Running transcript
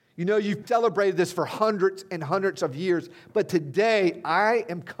You know, you've celebrated this for hundreds and hundreds of years, but today I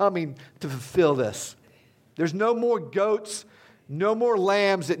am coming to fulfill this. There's no more goats, no more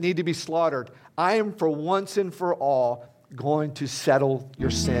lambs that need to be slaughtered. I am for once and for all going to settle your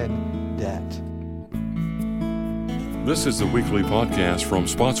sin debt. This is the weekly podcast from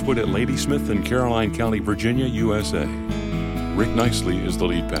Spotswood at Ladysmith in Caroline County, Virginia, USA. Rick Nicely is the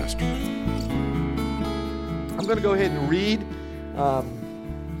lead pastor. I'm going to go ahead and read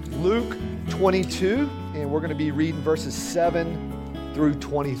Luke 22, and we're going to be reading verses 7 through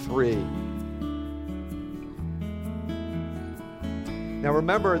 23. Now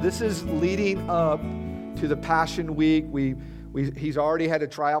remember, this is leading up to the Passion Week. He's already had a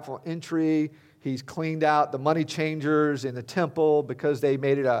triumphal entry. He's cleaned out the money changers in the temple because they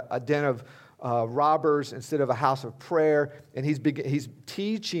made it a den of robbers instead of a house of prayer. And he's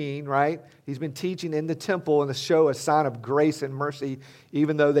teaching, right? He's been teaching in the temple and to show a sign of grace and mercy,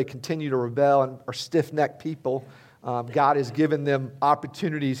 even though they continue to rebel and are stiff-necked people. God has given them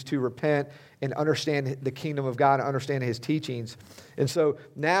opportunities to repent and understand the kingdom of God and understand His teachings. And so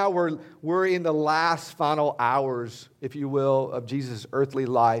now we're in the last final hours, if you will, of Jesus' earthly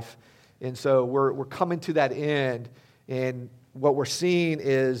life. And so we're coming to that end. And what we're seeing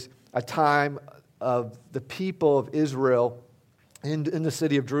is a time of the people of Israel in the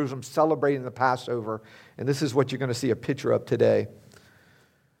city of Jerusalem celebrating the Passover. And this is what you're going to see a picture of today.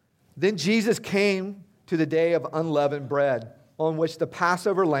 Then Jesus came to the day of unleavened bread, on which the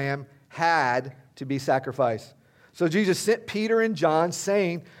Passover lamb had to be sacrificed. So Jesus sent Peter and John,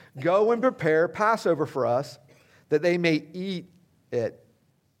 saying, "Go and prepare Passover for us, that they may eat it."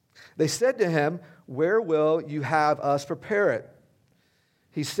 They said to him, "Where will you have us prepare it?"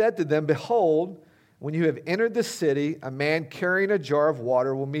 He said to them, "Behold, when you have entered the city, a man carrying a jar of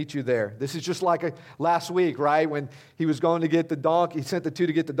water will meet you there." This is just like last week, right? When he was going to get the donkey, he sent the two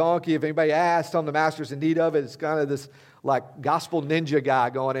to get the donkey. If anybody asked, tell them the master's in need of it. It's kind of this like gospel ninja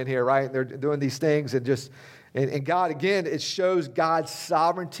guy going in here, right? And they're doing these things and God, again, it shows God's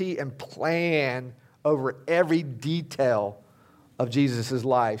sovereignty and plan over every detail of Jesus'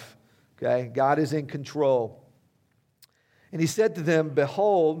 life, okay? God is in control. And he said to them,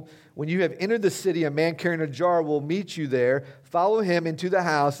 "Behold, when you have entered the city, a man carrying a jar will meet you there. Follow him into the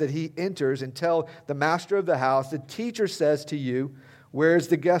house that he enters and tell the master of the house, the teacher says to you, where is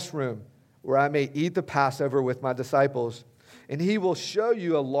the guest room where I may eat the Passover with my disciples? And he will show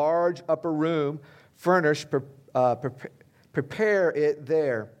you a large upper room furnished, prepare it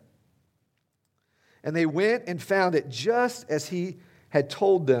there." And they went and found it just as he had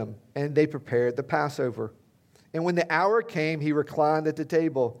told them, and they prepared the Passover. And when the hour came, he reclined at the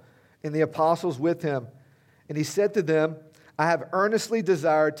table, and the apostles with him. And he said to them, "I have earnestly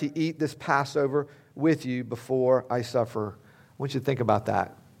desired to eat this Passover with you before I suffer." I want you to think about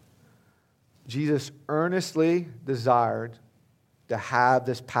that. Jesus earnestly desired to have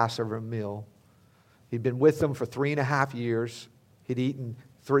this Passover meal. He'd been with them for 3.5 years. He'd eaten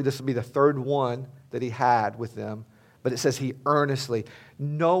three. This will be the third one that he had with them. But it says he earnestly,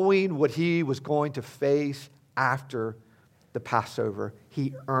 knowing what he was going to face after the Passover,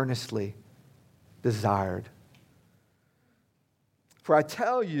 he earnestly desired. "For I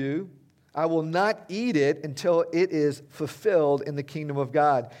tell you, I will not eat it until it is fulfilled in the kingdom of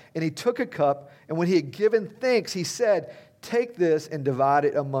God." And he took a cup, and when he had given thanks, he said, "Take this and divide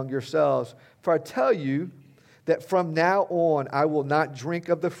it among yourselves. For I tell you that from now on I will not drink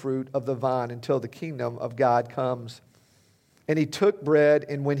of the fruit of the vine until the kingdom of God comes." And he took bread,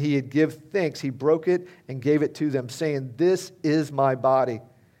 and when he had given thanks, he broke it and gave it to them, saying, "This is my body,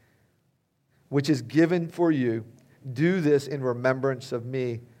 which is given for you. Do this in remembrance of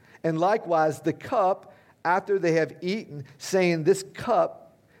me." And likewise the cup, after they have eaten, saying, "This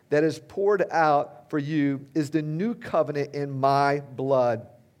cup that is poured out for you is the new covenant in my blood.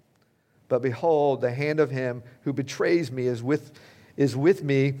 But behold, the hand of him who betrays me is with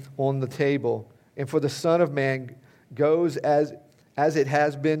me on the table. And for the Son of Man goes as it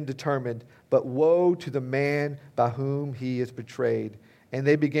has been determined, but woe to the man by whom he is betrayed." And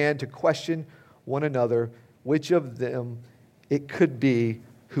they began to question one another which of them it could be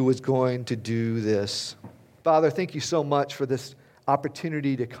who was going to do this. Father, thank you so much for this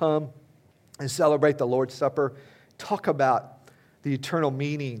opportunity to come and celebrate the Lord's Supper. Talk about the eternal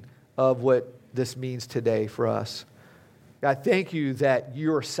meaning of what this means today for us. God, thank you that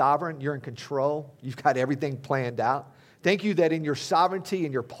you're sovereign, you're in control, you've got everything planned out. Thank you that in your sovereignty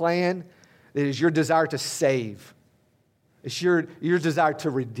and your plan, it is your desire to save. It's your desire to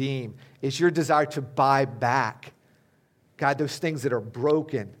redeem. It's your desire to buy back, God, those things that are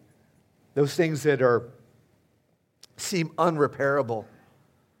broken, those things that seem unrepairable.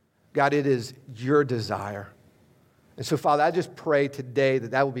 God, it is your desire. And so, Father, I just pray today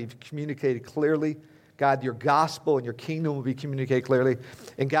that will be communicated clearly. God, your gospel and your kingdom will be communicated clearly.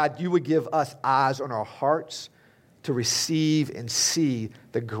 And God, you would give us eyes on our hearts to receive and see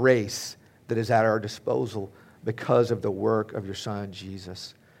the grace that is at our disposal because of the work of your Son,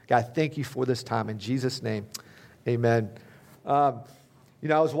 Jesus. God, thank you for this time. In Jesus' name, amen. I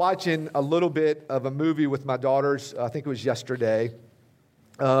was watching a little bit of a movie with my daughters, I think it was yesterday,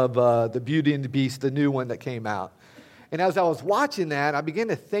 of The Beauty and the Beast, the new one that came out. And as I was watching that, I began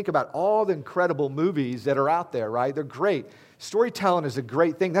to think about all the incredible movies that are out there, right? They're great. Storytelling is a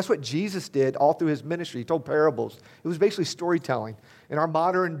great thing. That's what Jesus did all through his ministry. He told parables. It was basically storytelling. In our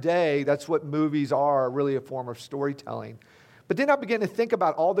modern day, that's what movies are, really a form of storytelling. But then I began to think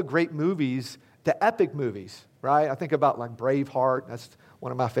about all the great movies, the epic movies, right? I think about like Braveheart. That's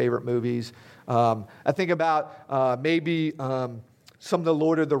one of my favorite movies. I think about maybe some of the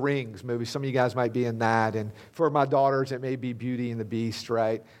Lord of the Rings movies. Some of you guys might be in that. And for my daughters, it may be Beauty and the Beast,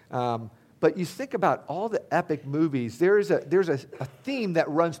 right? But you think about all the epic movies. There's a theme that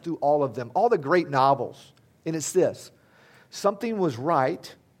runs through all of them, all the great novels. And it's this. Something was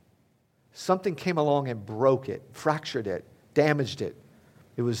right. Something came along and broke it, fractured it, damaged it.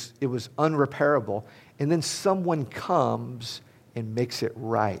 It was unrepairable. And then someone comes and makes it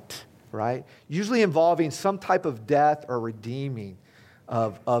right? Usually involving some type of death or redeeming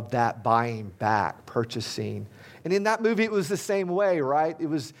of that buying back, purchasing. And in that movie, it was the same way, right? It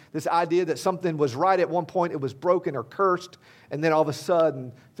was this idea that something was right at one point, it was broken or cursed, and then all of a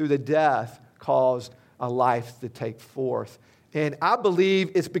sudden, through the death, caused a life to take forth. And I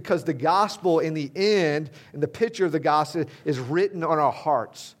believe it's because the gospel in the end, and the picture of the gospel is written on our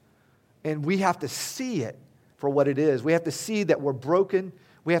hearts. And we have to see it for what it is. We have to see that we're broken.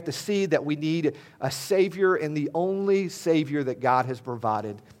 We have to see that we need a Savior, and the only Savior that God has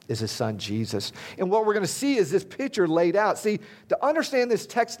provided is His Son, Jesus. And what we're going to see is this picture laid out. See, to understand this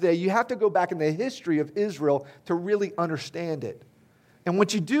text today, you have to go back in the history of Israel to really understand it. And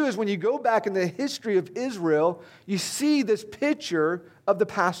what you do is when you go back in the history of Israel, you see this picture of the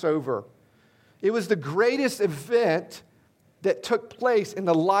Passover. It was the greatest event that took place in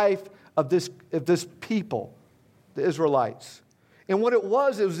the life of this people, the Israelites. And what it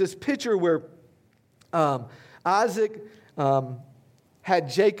was this picture where Isaac had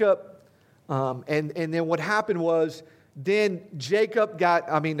Jacob, and then what happened was then Joseph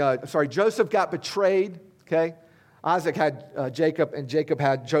got betrayed, okay? Isaac had Jacob, and Jacob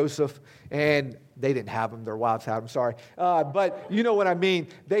had Joseph, and they didn't have them, their wives had them, sorry. But you know what I mean.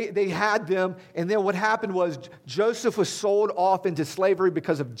 They had them, and then what happened was Joseph was sold off into slavery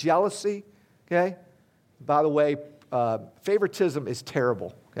because of jealousy, okay? By the way, favoritism is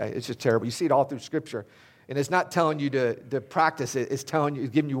terrible, okay? It's just terrible. You see it all through Scripture. And it's not telling you to practice it. It's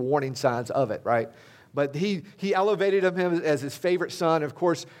giving you warning signs of it, right? But he elevated him as his favorite son. Of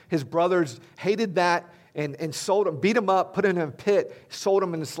course, his brothers hated that and sold him, beat him up, put him in a pit, sold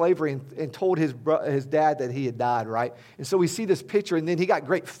him into slavery, and told his dad that he had died, right? And so we see this picture, and then he got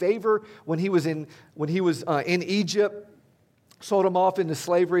great favor when he was in Egypt, sold him off into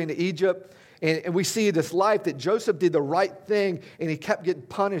slavery into Egypt. And we see this life that Joseph did the right thing, and he kept getting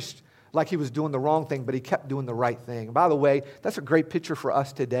punished like he was doing the wrong thing, but he kept doing the right thing. And by the way, that's a great picture for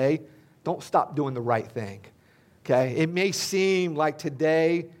us today. Don't stop doing the right thing, okay? It may seem like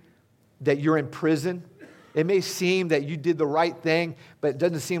today that you're in prison. It may seem that you did the right thing, but it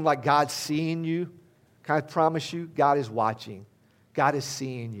doesn't seem like God's seeing you. Can I promise you, God is watching. God is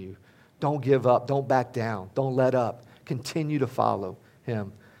seeing you. Don't give up. Don't back down. Don't let up. Continue to follow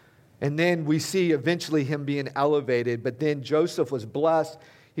Him. And then we see eventually him being elevated, but then Joseph was blessed.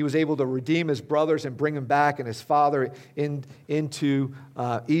 He was able to redeem his brothers and bring them back and his father into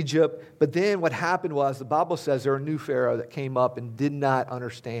Egypt. But then what happened was, the Bible says there was a new Pharaoh that came up and did not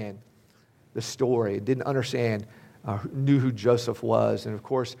understand the story, didn't understand, knew who Joseph was. And of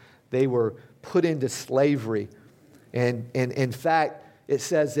course, they were put into slavery. And in fact, it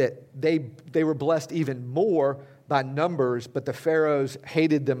says that they were blessed even more by numbers, but the pharaohs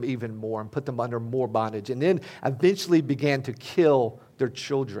hated them even more and put them under more bondage. And then eventually began to kill their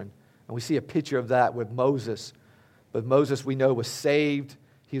children. And we see a picture of that with Moses. But Moses, we know, was saved.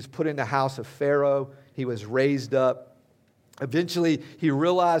 He was put in the house of Pharaoh. He was raised up. Eventually, he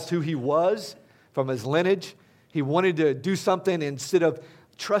realized who he was from his lineage. He wanted to do something. Instead of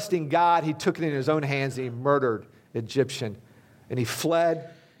trusting God, he took it in his own hands and he murdered Egyptian. And he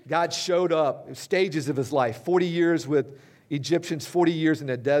fled. God showed up in stages of his life, 40 years with Egyptians, 40 years in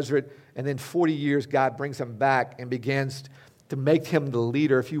the desert, and then 40 years God brings him back and begins to make him the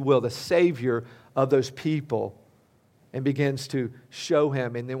leader, if you will, the savior of those people. and begins to show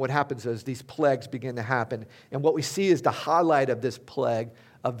him. And then what happens is these plagues begin to happen. And what we see is the highlight of this plague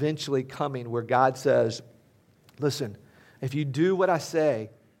eventually coming, where God says, listen, if you do what I say,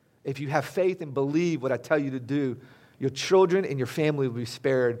 if you have faith and believe what I tell you to do, your children and your family will be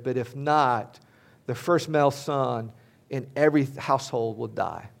spared. But if not, the first male son in every household will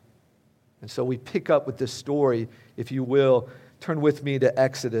die. And so we pick up with this story, if you will. Turn with me to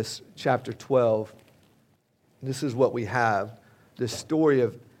Exodus chapter 12. This is what we have, the story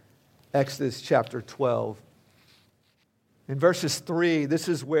of Exodus chapter 12. In verses 3, this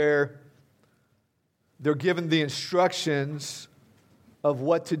is where they're given the instructions of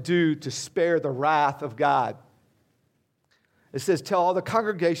what to do to spare the wrath of God. It says, tell all the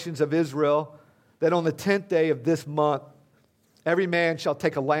congregations of Israel that on the 10th day of this month, every man shall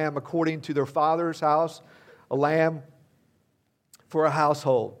take a lamb according to their father's house, a lamb for a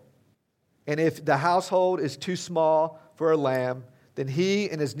household. And if the household is too small for a lamb, then he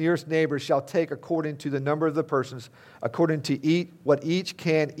and his nearest neighbor shall take according to the number of the persons, according to eat what each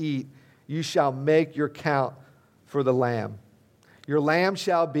can eat. You shall make your count for the lamb. Your lamb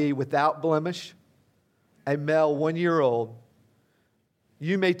shall be without blemish, a male 1 year old.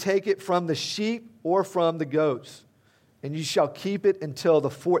 You may take it from the sheep or from the goats, and you shall keep it until the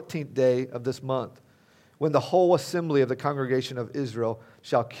 14th day of this month, when the whole assembly of the congregation of Israel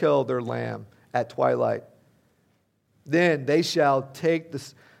shall kill their lamb at twilight. Then they shall take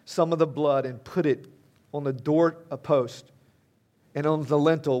some of the blood and put it on the doorpost and on the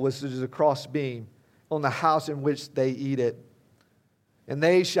lintel, which is a cross beam, on the house in which they eat it. And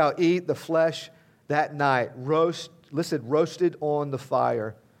they shall eat the flesh that night, roasted on the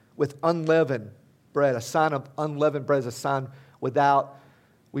fire with unleavened bread. A sign of unleavened bread is a sign without,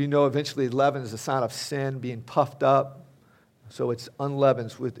 we know eventually leaven is a sign of sin being puffed up. So it's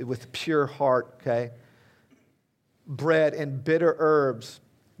unleavened with pure heart, okay? Bread and bitter herbs,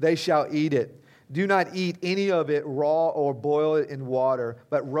 they shall eat it. Do not eat any of it raw or boil it in water,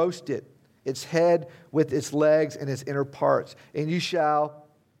 but roast it, its head with its legs and its inner parts. And you shall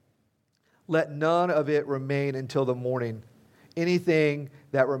let none of it remain until the morning. Anything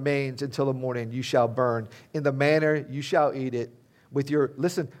that remains until the morning you shall burn. In the manner you shall eat it, with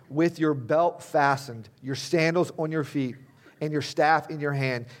your belt fastened, your sandals on your feet, and your staff in your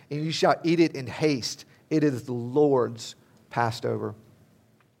hand, and you shall eat it in haste. It is the Lord's Passover.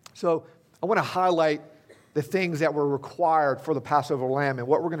 So I want to highlight the things that were required for the Passover lamb. And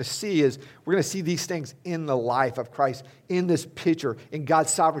what we're going to see is we're going to see these things in the life of Christ, in this picture, in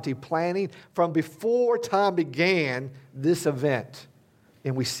God's sovereignty, planning from before time began this event.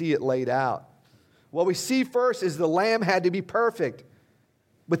 And we see it laid out. What we see first is the lamb had to be perfect,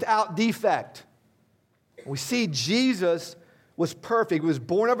 without defect. We see Jesus was perfect. He was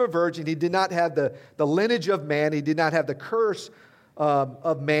born of a virgin. He did not have the lineage of man. He did not have the curse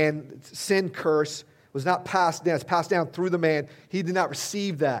of man, sin curse. Was not passed down. It's passed down through the man. He did not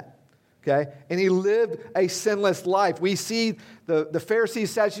receive that. Okay? And he lived a sinless life. We see the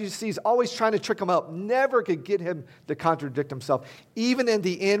Pharisees, Sadducees always trying to trick him up. Never could get him to contradict himself. Even in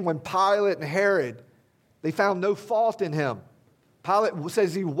the end when Pilate and Herod, they found no fault in him. Pilate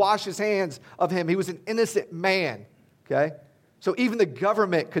says he washed his hands of him. He was an innocent man. Okay? So even the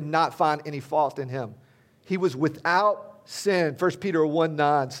government could not find any fault in him. He was without sin. 1 Peter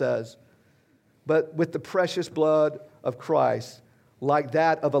 1:9 says, but with the precious blood of Christ, like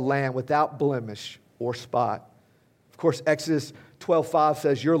that of a lamb without blemish or spot. Of course, Exodus 12:5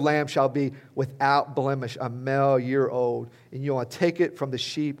 says, your lamb shall be without blemish, a male year old, and you want to take it from the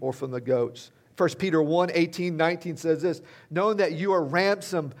sheep or from the goats. 1 Peter 1:18-19 says this, knowing that you are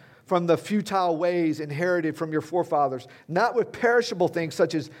ransomed from the futile ways inherited from your forefathers, not with perishable things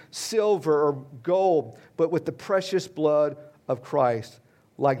such as silver or gold, but with the precious blood of Christ,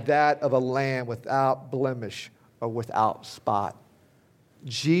 like that of a lamb without blemish or without spot.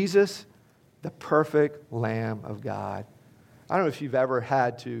 Jesus, the perfect Lamb of God. I don't know if you've ever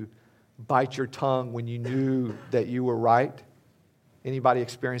had to bite your tongue when you knew that you were right. Anybody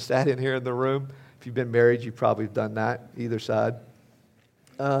experienced that in here in the room? If you've been married, you've probably done that, either side.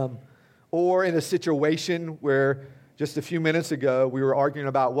 Or in a situation where just a few minutes ago, we were arguing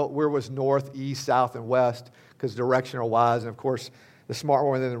about where was north, east, south, and west, because directional wise, and of course, the smart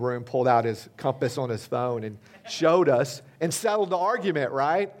one in the room pulled out his compass on his phone and showed us and settled the argument,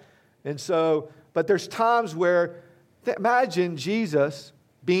 right? And so, but there's times where, imagine Jesus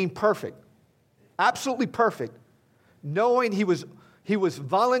being perfect, absolutely perfect, knowing he was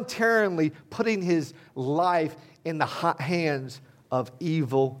voluntarily putting his life in the hands of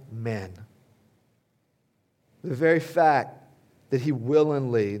evil men. The very fact that he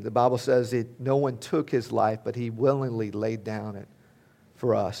willingly, the Bible says that no one took his life, but he willingly laid down it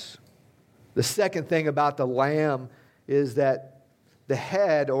for us. The second thing about the lamb is that the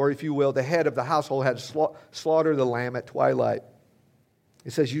head, or if you will, the head of the household had to slaughter the lamb at twilight.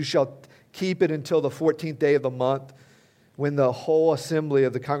 It says, you shall keep it until the 14th day of the month, when the whole assembly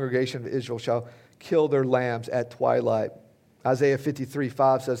of the congregation of Israel shall kill their lambs at twilight. Isaiah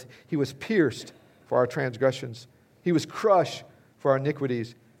 53:5 says, he was pierced for our transgressions. He was crushed for our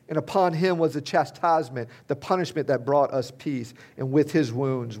iniquities. And upon him was the chastisement, the punishment that brought us peace. And with his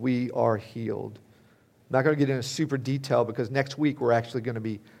wounds we are healed. I'm not going to get into super detail because next week we're actually going to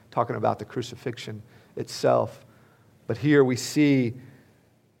be talking about the crucifixion itself. But here we see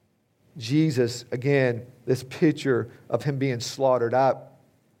Jesus, again, this picture of him being slaughtered. I'm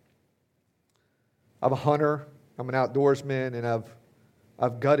a hunter, I'm an outdoorsman, and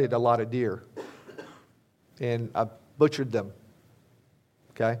I've gutted a lot of deer. And I've butchered them.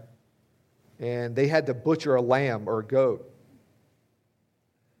 Okay? And they had to butcher a lamb or a goat.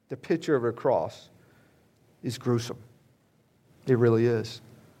 The picture of a cross is gruesome. It really is.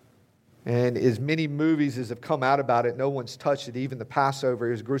 And as many movies as have come out about it, no one's touched it. Even the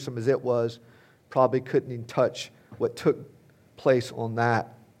Passover, as gruesome as it was, probably couldn't even touch what took place on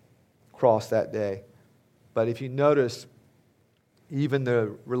that cross that day. But if you notice, even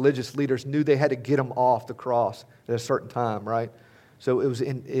the religious leaders knew they had to get him off the cross at a certain time, right? So it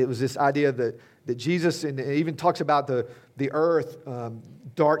was this idea that Jesus, and it even talks about the earth,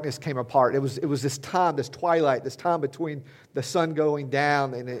 darkness came apart. It was this time, this twilight, this time between the sun going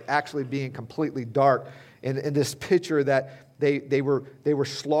down and it actually being completely dark. And this picture that they were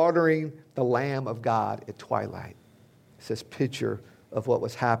slaughtering the Lamb of God at twilight. It's this picture of what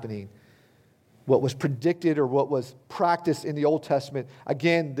was happening, what was predicted or what was practiced in the Old Testament.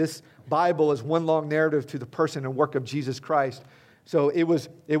 Again, this Bible is one long narrative to the person and work of Jesus Christ. So it was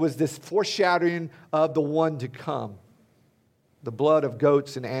this foreshadowing of the one to come. The blood of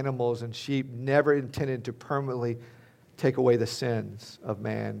goats and animals and sheep never intended to permanently take away the sins of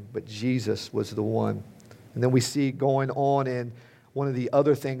man, but Jesus was the one. And then we see going on, and one of the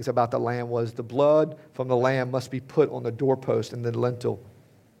other things about the lamb was the blood from the lamb must be put on the doorpost and the lintel.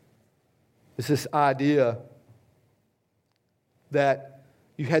 It's this idea that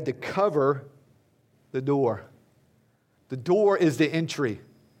you had to cover the door. The door is the entry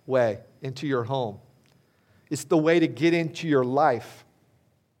way into your home. It's the way to get into your life.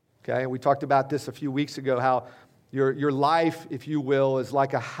 Okay, and we talked about this a few weeks ago, how your life, if you will, is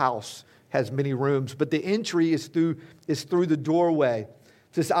like a house, has many rooms, but the entry is through the doorway.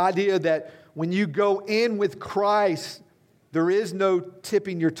 It's this idea that when you go in with Christ, there is no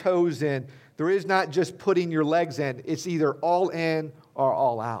tipping your toes in. There is not just putting your legs in. It's either all in or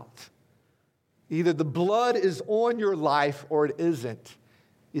all out. Either the blood is on your life or it isn't.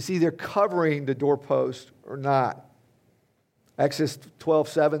 It's either covering the doorpost or not. Exodus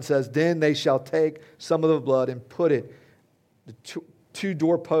 12:7 says, then they shall take some of the blood and put it, the two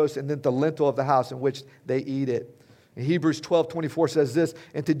doorposts and then the lintel of the house in which they eat it. And Hebrews 12:24 says this,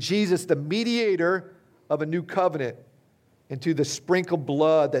 and to Jesus, the mediator of a new covenant, and to the sprinkled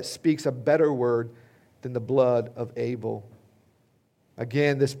blood that speaks a better word than the blood of Abel.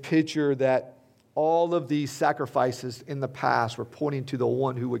 Again, this picture that all of these sacrifices in the past were pointing to the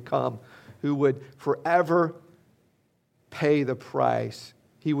one who would come, who would forever pay the price.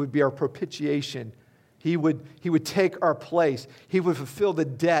 He would be our propitiation. He would take our place. He would fulfill the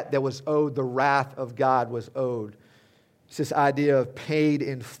debt that was owed, the wrath of God was owed. It's this idea of paid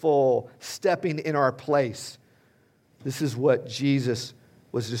in full, stepping in our place. This is what Jesus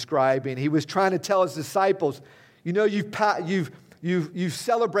was describing. He was trying to tell his disciples, you know, You've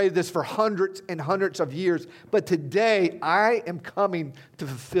celebrated this for hundreds and hundreds of years, but today I am coming to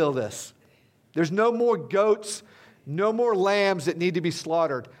fulfill this. There's no more goats, no more lambs that need to be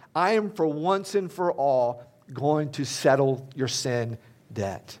slaughtered. I am for once and for all going to settle your sin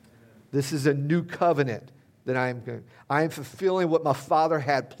debt. This is a new covenant that I am fulfilling what my Father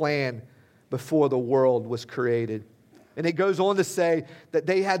had planned before the world was created. And it goes on to say that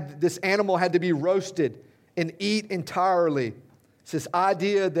this animal had to be roasted and eat entirely. It's this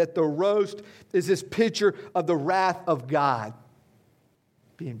idea that the roast is this picture of the wrath of God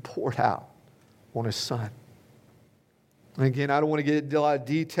being poured out on his son. And again, I don't want to get into a lot of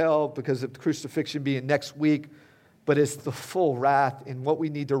detail because of the crucifixion being next week, but it's the full wrath. And what we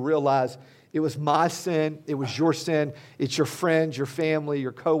need to realize, it was my sin, it was your sin, it's your friends, your family,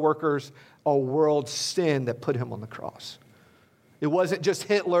 your coworkers, our world's sin that put him on the cross. It wasn't just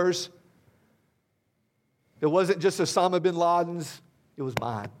Hitler's. It wasn't just Osama bin Laden's. It was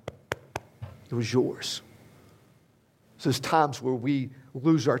mine. It was yours. So there's times where we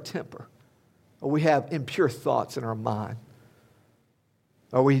lose our temper, or we have impure thoughts in our mind,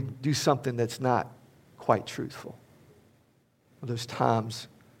 or we do something that's not quite truthful. Or there's times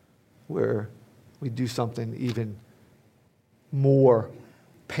where we do something even more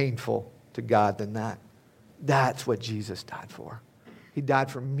painful to God than that. That's what Jesus died for. He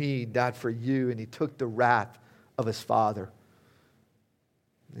died for me, died for you, and he took the wrath of his Father.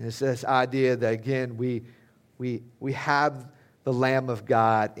 And it's this idea that, again, we have the Lamb of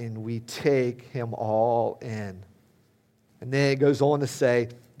God and we take him all in. And then it goes on to say,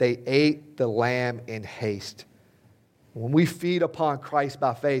 they ate the lamb in haste. When we feed upon Christ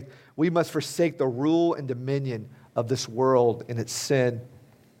by faith, we must forsake the rule and dominion of this world and its sin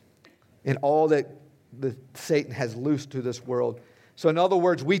and all that Satan has loosed to this world. So in other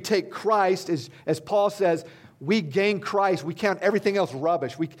words, we take Christ, as Paul says, we gain Christ. We count everything else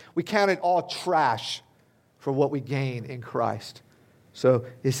rubbish. We count it all trash for what we gain in Christ. So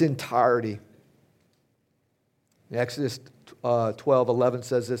its entirety. Exodus 12:11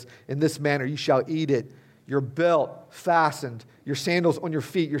 says this, in this manner you shall eat it, your belt fastened, your sandals on your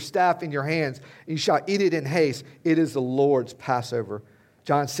feet, your staff in your hands, and you shall eat it in haste. It is the Lord's Passover.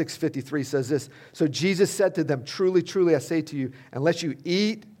 John 6:53 says this, so Jesus said to them, truly, truly, I say to you, unless you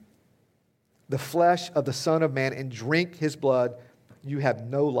eat the flesh of the Son of Man and drink his blood, you have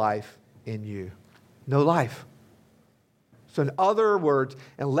no life in you. No life. So in other words,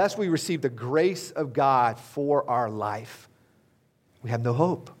 unless we receive the grace of God for our life, we have no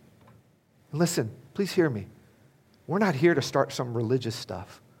hope. And listen, please hear me. We're not here to start some religious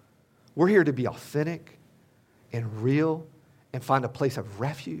stuff. We're here to be authentic and real and find a place of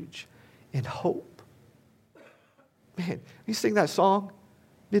refuge and hope. Man, you sing that song,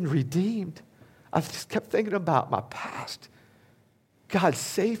 been redeemed. I've just kept thinking about my past. God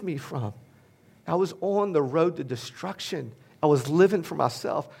saved me from. I was on the road to destruction. I was living for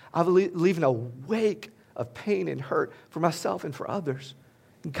myself. I was leaving a wake of pain and hurt for myself and for others.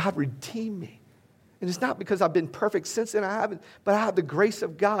 And God redeemed me. And it's not because I've been perfect since then, I haven't, but I have the grace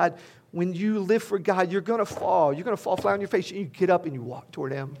of God. When you live for God, you're going to fall. You're going to fall flat on your face, and you get up and you walk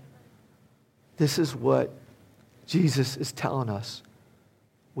toward him. This is what Jesus is telling us.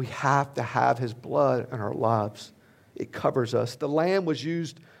 We have to have his blood in our lives. It covers us. The lamb was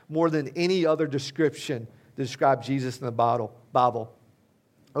used more than any other description to describe Jesus in the Bible.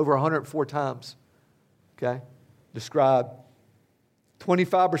 Over 104 times. Okay? Described.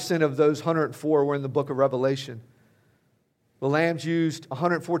 25% of those 104 were in the book of Revelation. The lamb's used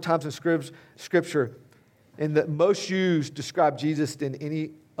 104 times in Scripture, and the most used describe Jesus than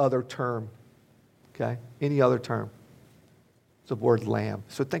any other term. Okay? Any other term. It's the word lamb.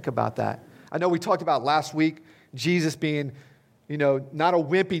 So think about that. I know we talked about last week Jesus being, not a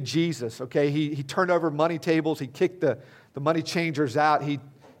wimpy Jesus, okay? He turned over money tables. He kicked the money changers out. He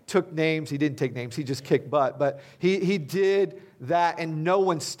took names. He didn't take names. He just kicked butt. But he did that, and no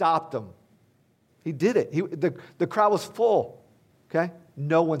one stopped him. He did it. The crowd was full, okay?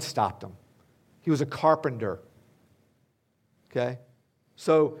 No one stopped him. He was a carpenter, okay?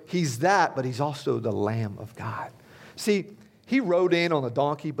 So he's that, but he's also the Lamb of God. See, he rode in on a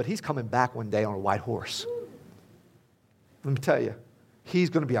donkey, but he's coming back one day on a white horse. Let me tell you, he's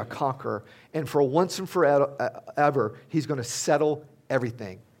going to be our conqueror. And for once and forever, he's going to settle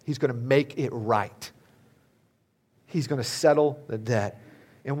everything. He's going to make it right. He's going to settle the debt.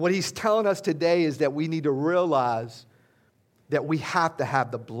 And what he's telling us today is that we need to realize that we have to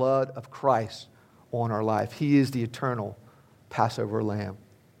have the blood of Christ on our life. He is the eternal Passover lamb.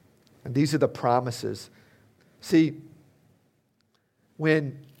 And these are the promises. See,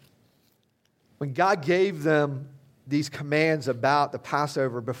 when God gave them these commands about the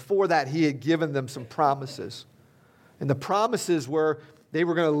Passover, before that he had given them some promises. And the promises were they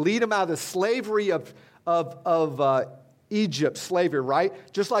were going to lead them out of the slavery of Egypt, slavery, right?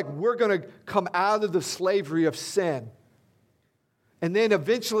 Just like we're going to come out of the slavery of sin. And then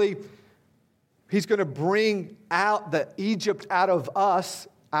eventually he's going to bring out the Egypt out of us,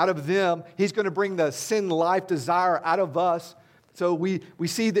 out of them. He's going to bring the sin life desire out of us. So we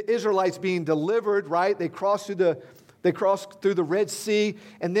see the Israelites being delivered, right? They cross through the Red Sea,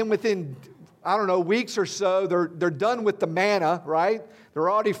 and then within, weeks or so, they're done with the manna, right?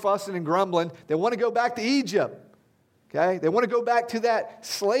 They're already fussing and grumbling. They want to go back to Egypt. Okay? They want to go back to that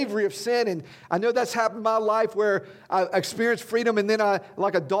slavery of sin. And I know that's happened in my life where I experienced freedom, and then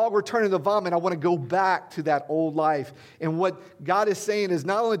like a dog returning to vomit, I want to go back to that old life. And what God is saying is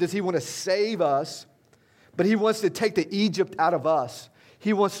not only does he want to save us, but he wants to take the Egypt out of us.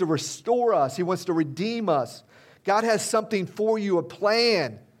 He wants to restore us. He wants to redeem us. God has something for you, a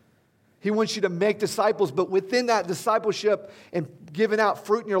plan. He wants you to make disciples, but within that discipleship and giving out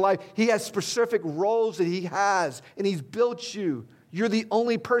fruit in your life, he has specific roles that he has, and he's built you. You're the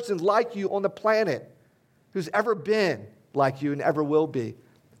only person like you on the planet who's ever been like you and ever will be.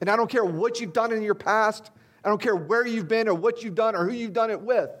 And I don't care what you've done in your past. I don't care where you've been or what you've done or who you've done it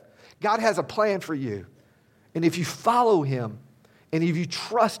with. God has a plan for you. And if you follow him and if you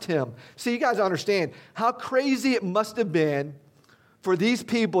trust him, see, you guys understand how crazy it must have been for these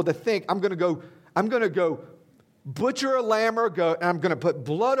people to think, I'm going to go butcher a lamb or a goat, and I'm going to put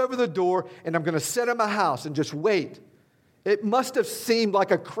blood over the door, and I'm going to sit in my house and just wait. It must have seemed like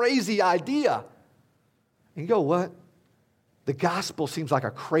a crazy idea. And you go, what? The gospel seems like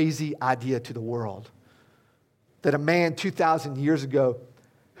a crazy idea to the world. That a man 2,000 years ago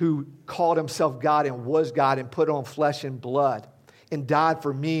who called himself God and was God and put on flesh and blood and died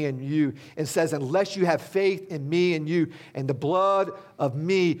for me and you, and says, unless you have faith in me and you, and the blood of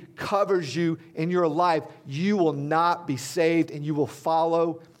me covers you in your life, you will not be saved, and you will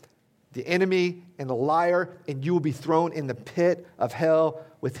follow the enemy and the liar, and you will be thrown in the pit of hell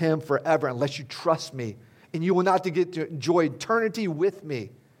with him forever unless you trust me, and you will not get to enjoy eternity with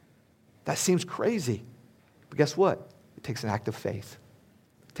me. That seems crazy. But guess what? It takes an act of faith.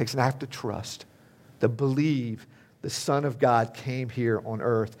 It takes an act of trust to believe the Son of God came here on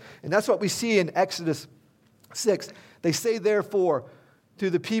earth. And that's what we see in Exodus 6. They say, therefore, to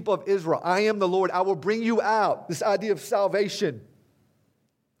the people of Israel, I am the Lord. I will bring you out. This idea of salvation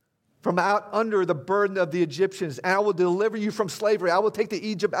from out under the burden of the Egyptians. And I will deliver you from slavery. I will take the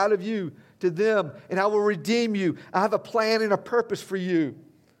Egypt out of you to them, and I will redeem you. I have a plan and a purpose for you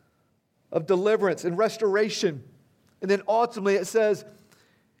of deliverance and restoration. And then ultimately it says,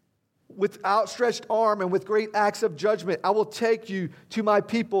 with outstretched arm and with great acts of judgment, I will take you to my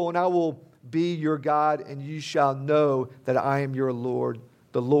people, and I will be your God, and you shall know that I am your Lord,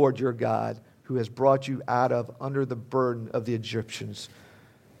 the Lord your God, who has brought you out of under the burden of the Egyptians,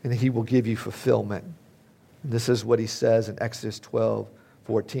 and he will give you fulfillment. And this is what he says in Exodus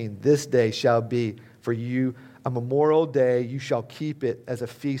 12:14. This day shall be for you a memorial day. You shall keep it as a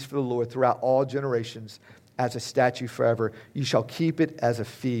feast for the Lord throughout all generations, as a statute forever. You shall keep it as a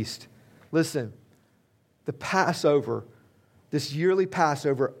feast. Listen, the Passover, this yearly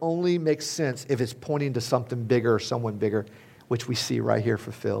Passover, only makes sense if it's pointing to something bigger or someone bigger, which we see right here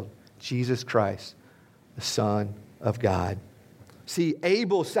fulfilled. Jesus Christ, the Son of God. See,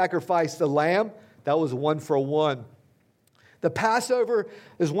 Abel sacrificed the lamb. That was 1-for-1. The Passover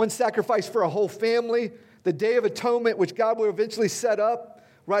is one sacrifice for a whole family. The Day of Atonement, which God will eventually set up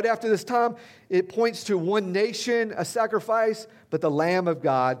right after this time, it points to one nation, a sacrifice, but the Lamb of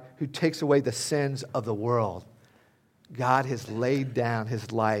God who takes away the sins of the world. God has laid down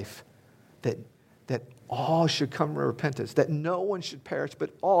his life that all should come to repentance, that no one should perish, but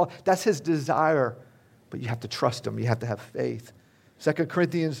all. That's his desire, but you have to trust him. You have to have faith. 2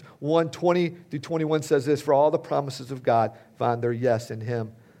 Corinthians 1:20-21 says this, for all the promises of God find their yes in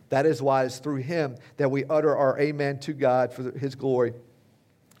him. That is why it's through him that we utter our amen to God for his glory.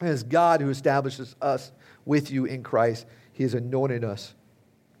 And it's God who establishes us with you in Christ. He has anointed us.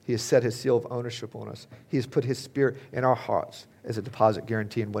 He has set his seal of ownership on us. He has put his spirit in our hearts as a deposit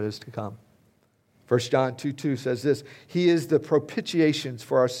guaranteeing what is to come. 1 John 2:2 says this, he is the propitiations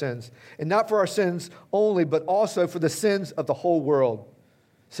for our sins, and not for our sins only, but also for the sins of the whole world.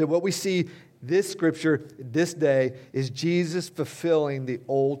 So what we see this scripture this day is Jesus fulfilling the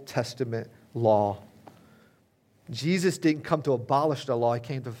Old Testament law. Jesus didn't come to abolish the law. He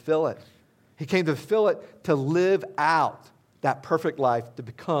came to fulfill it. He came to fulfill it to live out that perfect life, to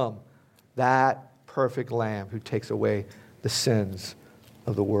become that perfect lamb who takes away the sins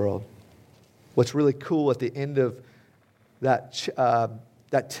of the world. What's really cool at the end of that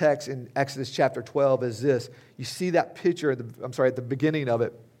text in Exodus chapter 12 is this. You see that picture, at the beginning of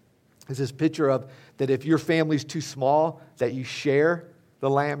it, is this picture of that if your family's too small, that you share the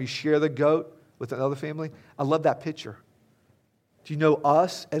lamb, you share the goat with another family. I love that picture. Do you know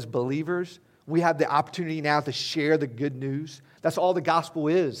us as believers? We have the opportunity now to share the good news. That's all the gospel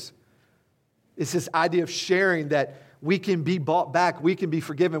is. It's this idea of sharing that we can be bought back, we can be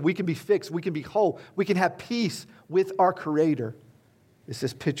forgiven, we can be fixed, we can be whole, we can have peace with our Creator. It's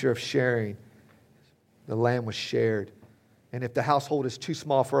this picture of sharing. The lamb was shared. And if the household is too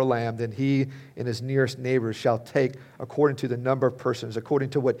small for a lamb, then he and his nearest neighbors shall take according to the number of persons,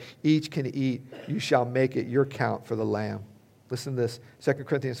 according to what each can eat, you shall make it your count for the lamb. Listen to this, 2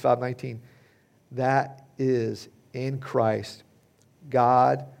 Corinthians 5:19. That is, in Christ,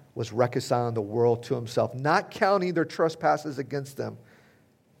 God was reconciling the world to himself, not counting their trespasses against them,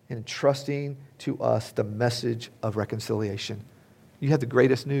 and entrusting to us the message of reconciliation. You have the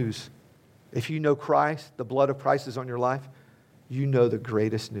greatest news. If you know Christ, the blood of Christ is on your life, you know the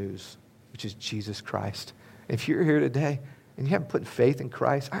greatest news, which is Jesus Christ. If you're here today and you haven't put faith in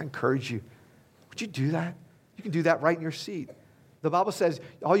Christ, I encourage you. Would you do that? You can do that right in your seat. The Bible says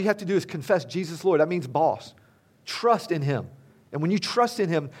all you have to do is confess Jesus Lord. That means boss. Trust in Him. And when you trust in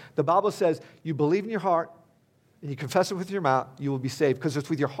Him, the Bible says you believe in your heart and you confess it with your mouth, you will be saved. Because it's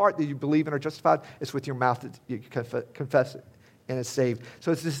with your heart that you believe and are justified. It's with your mouth that you confess it and it's saved.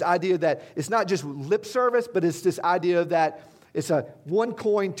 So it's this idea that it's not just lip service, but it's this idea that it's a one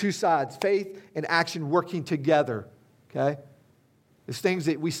coin, two sides, faith and action working together, okay? It's things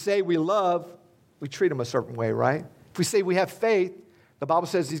that we say we love, we treat them a certain way, right? If we say we have faith, the Bible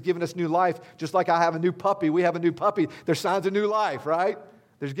says He's given us new life. Just like I have a new puppy, we have a new puppy. There's signs of new life, right?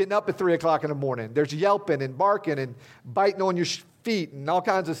 There's getting up at 3 o'clock in the morning. There's yelping and barking and biting on your feet and all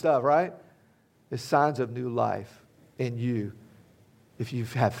kinds of stuff, right? There's signs of new life in you if you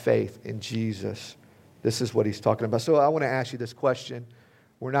have faith in Jesus. This is what He's talking about. So I want to ask you this question.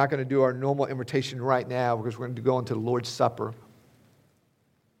 We're not going to do our normal invitation right now because we're going to go into the Lord's Supper.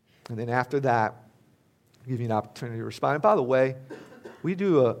 And then after that, I'll give you an opportunity to respond. And by the way, we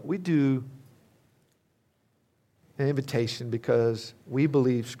do an invitation because we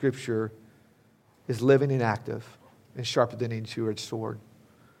believe Scripture is living and active and sharper than any two-edged sword.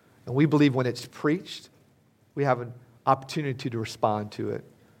 And we believe when it's preached, we have an opportunity to respond to it.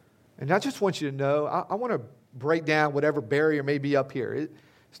 And I just want you to know, I want to break down whatever barrier may be up here.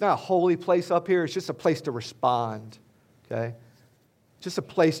 It's not a holy place up here. It's just a place to respond, okay? Just a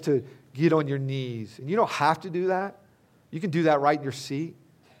place to get on your knees. And you don't have to do that. You can do that right in your seat.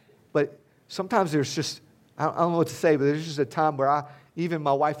 But sometimes there's just, I don't know what to say, but there's just a time where even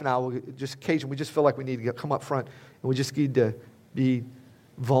my wife and I will just occasionally, we just feel like we need to come up front and we just need to be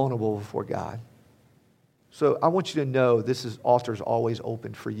vulnerable before God. So I want you to know altar is always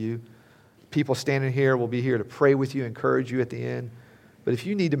open for you. People standing here will be here to pray with you, encourage you at the end. But if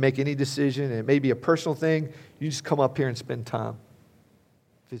you need to make any decision, and it may be a personal thing, you just come up here and spend time.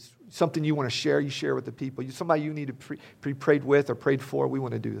 If it's something you want to share, you share with the people. Somebody you need to be prayed with or prayed for, we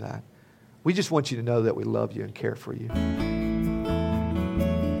want to do that. We just want you to know that we love you and care for you.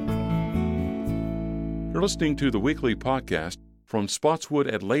 You're listening to the weekly podcast from Spotswood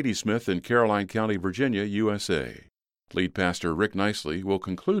at Ladysmith in Caroline County, Virginia, USA. Lead Pastor Rick Nicely will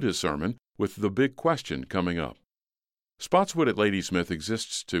conclude his sermon with the big question coming up. Spotswood at Ladysmith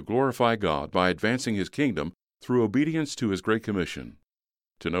exists to glorify God by advancing His kingdom through obedience to His Great Commission.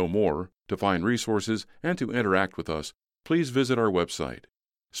 To know more, to find resources, and to interact with us, please visit our website,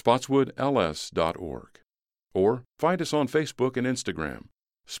 spotswoodls.org, or find us on Facebook and Instagram,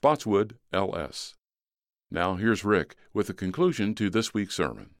 Spotswood LS. Now here's Rick with the conclusion to this week's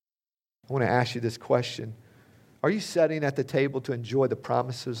sermon. I want to ask you this question. Are you sitting at the table to enjoy the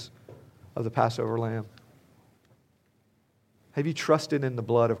promises of the Passover Lamb? Have you trusted in the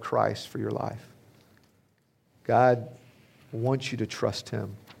blood of Christ for your life? God wants you to trust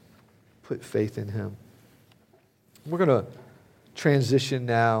Him. Put faith in Him. We're going to transition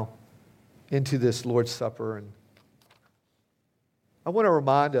now into this Lord's Supper. And I want to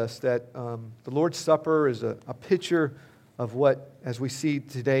remind us that the Lord's Supper is a picture of what, as we see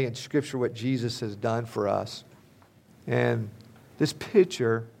today in Scripture, what Jesus has done for us. And this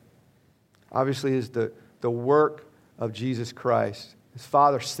picture, obviously, is the work of Jesus Christ. His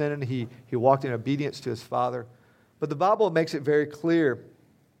Father sent Him. He walked in obedience to His Father. But the Bible makes it very clear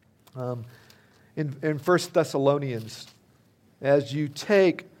in 1 Thessalonians, as you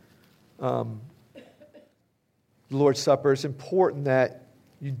take the Lord's Supper, it's important that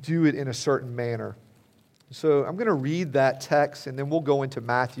you do it in a certain manner. So I'm going to read that text, and then we'll go into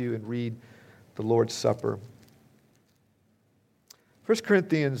Matthew and read the Lord's Supper. 1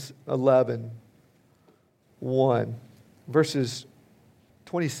 Corinthians 11, 1, verses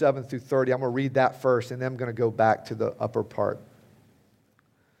 27 through 30. I'm going to read that first, and then I'm going to go back to the upper part.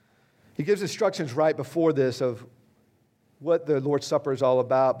 He gives instructions right before this of what the Lord's Supper is all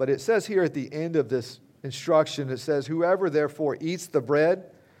about. But it says here at the end of this instruction, it says, "Whoever therefore eats the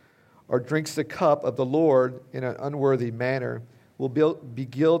bread or drinks the cup of the Lord in an unworthy manner will be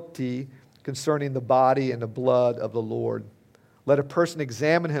guilty concerning the body and the blood of the Lord. Let a person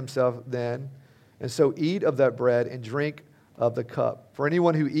examine himself then, and so eat of that bread and drink of the cup. For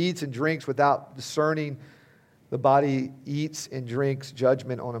anyone who eats and drinks without discerning the body eats and drinks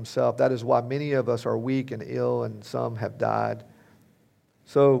judgment on himself. That is why many of us are weak and ill, and some have died."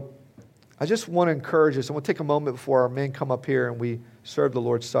 So I just want to encourage us, and we'll take a moment before our men come up here and we serve the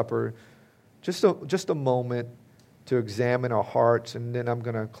Lord's Supper. Just a moment to examine our hearts, and then I'm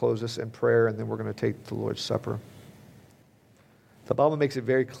going to close this in prayer, and then we're going to take the Lord's Supper. The Bible makes it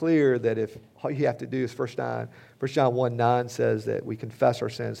very clear that if all you have to do is 1 John 1:9 says that we confess our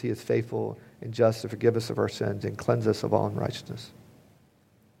sins, he is faithful and just to forgive us of our sins and cleanse us of all unrighteousness.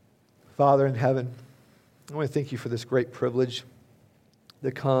 Father in heaven, I want to thank you for this great privilege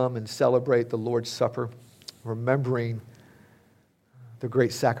to come and celebrate the Lord's Supper, remembering the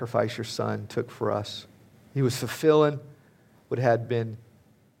great sacrifice your Son took for us. He was fulfilling what had been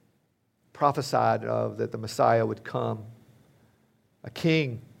prophesied of, that the Messiah would come. A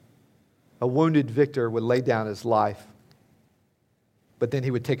king, a wounded victor would lay down his life, but then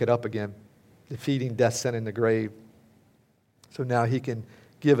he would take it up again, defeating death, sin, and the grave. So now he can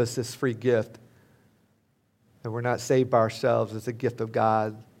give us this free gift, that we're not saved by ourselves. It's a gift of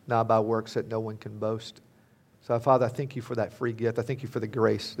God, not by works that no one can boast. So, Father, I thank you for that free gift. I thank you for the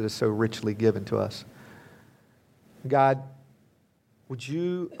grace that is so richly given to us. God, would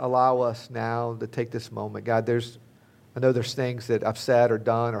you allow us now to take this moment? God, I know there's things that I've said or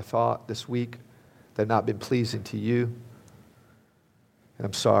done or thought this week that have not been pleasing to you. And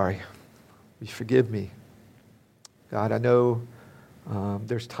I'm sorry. Will you forgive me? God, I know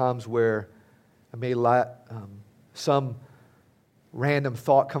there's times where I may let some random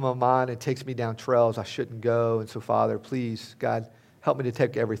thought come on my mind and takes me down trails I shouldn't go. And so, Father, please, God, help me to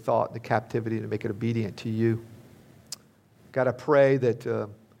take every thought into captivity and to make it obedient to you. God, I pray that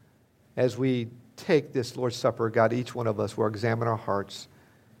as we take this Lord's Supper, God, each one of us will examine our hearts,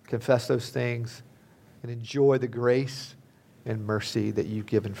 confess those things, and enjoy the grace and mercy that you've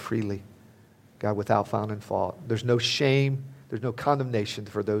given freely, God, without finding fault. There's no shame, there's no condemnation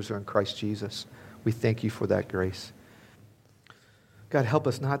for those who are in Christ Jesus. We thank you for that grace. God, help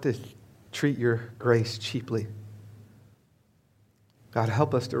us not to treat your grace cheaply. God,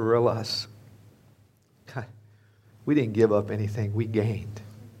 help us to realize, God, we didn't give up anything, we gained.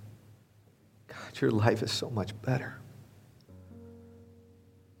 God, your life is so much better.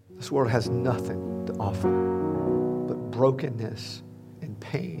 This world has nothing to offer but brokenness and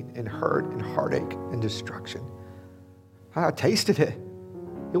pain and hurt and heartache and destruction. I tasted it.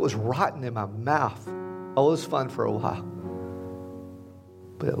 It was rotten in my mouth. Oh, it was fun for a while.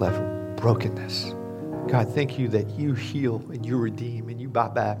 But it left brokenness. God, thank you that you heal and you redeem and you buy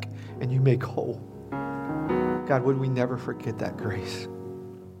back and you make whole. God, would we never forget that grace?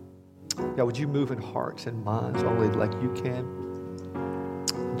 God, would you move in hearts and minds only like you can?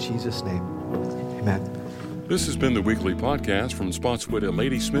 In Jesus' name, amen. This has been the weekly podcast from Spotswood at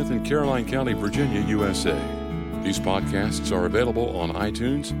Ladysmith in Caroline County, Virginia, USA. These podcasts are available on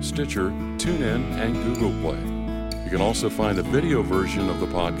iTunes, Stitcher, TuneIn, and Google Play. You can also find a video version of the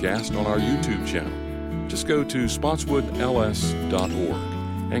podcast on our YouTube channel. Just go to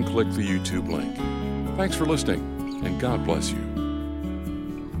spotswoodls.org and click the YouTube link. Thanks for listening, and God bless you.